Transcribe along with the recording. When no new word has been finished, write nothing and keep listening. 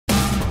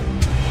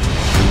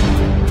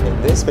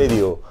this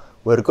video,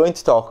 we're going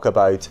to talk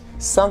about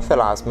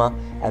Xanthelasma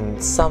and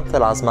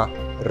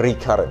Xanthelasma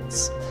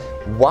recurrence.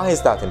 Why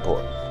is that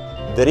important?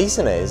 The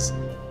reason is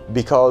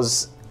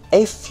because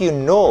if you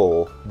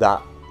know that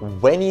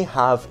when you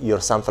have your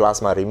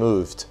Xanthelasma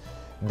removed,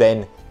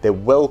 then they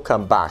will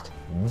come back,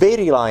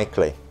 very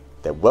likely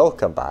they will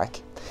come back,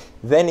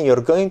 then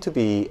you're going to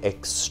be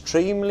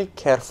extremely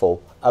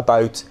careful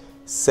about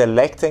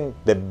selecting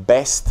the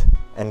best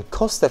and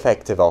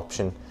cost-effective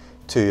option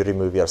to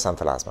remove your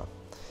Xanthelasma.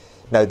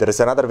 Now, there is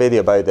another video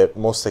about the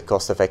most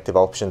cost-effective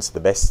options, the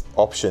best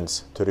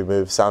options to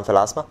remove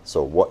Xanthelasma,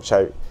 so watch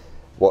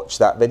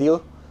that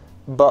video.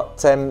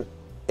 But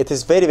it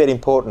is very, very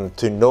important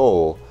to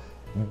know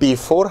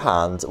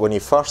beforehand, when you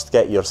first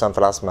get your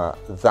Xanthelasma,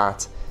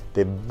 that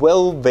they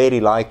will very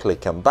likely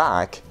come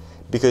back,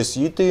 because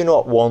you do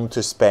not want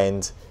to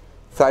spend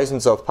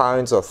thousands of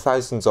pounds or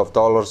thousands of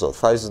dollars or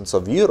thousands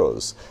of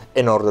euros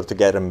in order to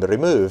get them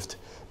removed,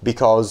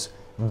 because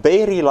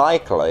very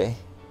likely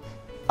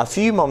a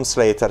few months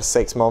later,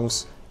 6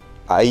 months,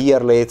 a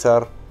year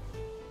later,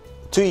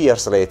 2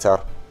 years later,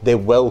 they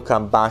will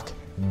come back,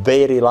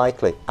 very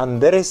likely, and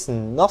there is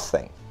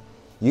nothing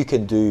you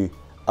can do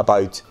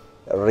about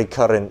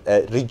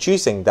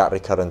reducing that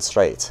recurrence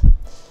rate.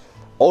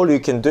 All you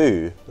can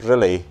do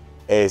really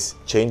is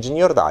changing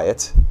your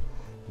diet,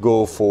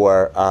 go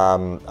for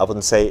I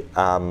wouldn't say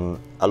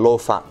a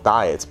low-fat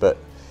diet, but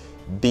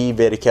be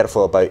very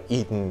careful about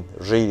eating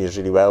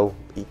really well.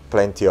 Eat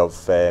plenty of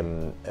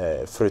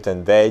fruit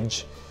and veg,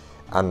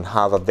 and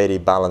have a very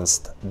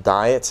balanced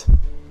diet.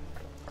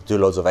 Do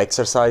loads of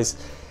exercise.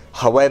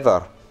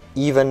 However,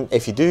 even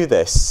if you do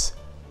this,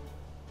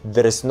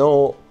 there is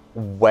no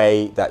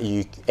way that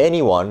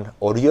anyone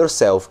or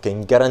yourself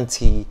can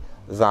guarantee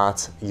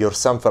that your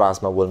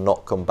Xanthelasma will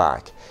not come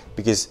back,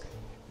 because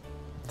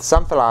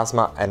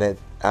Xanthelasma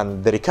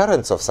and the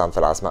recurrence of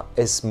Xanthelasma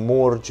is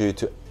more due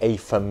to a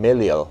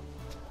familial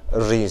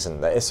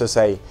reason. That is to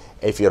say,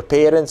 if your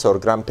parents or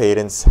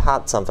grandparents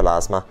had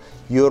Xanthelasma,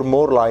 you're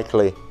more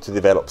likely to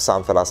develop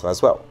Xanthelasma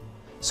as well.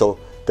 So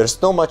there's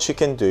not much you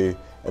can do,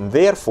 and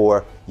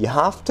therefore you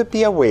have to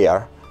be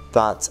aware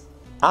that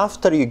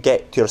after you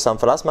get your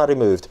Xanthelasma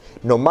removed,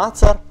 no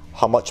matter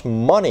how much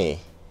money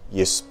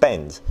you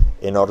spend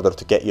in order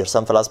to get your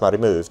Xanthelasma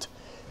removed,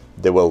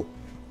 they will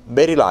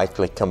very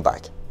likely come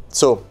back.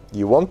 So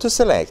you want to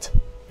select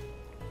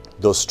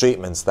those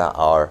treatments that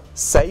are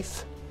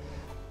safe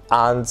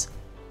and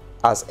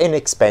as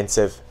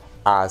inexpensive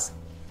as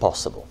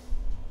possible.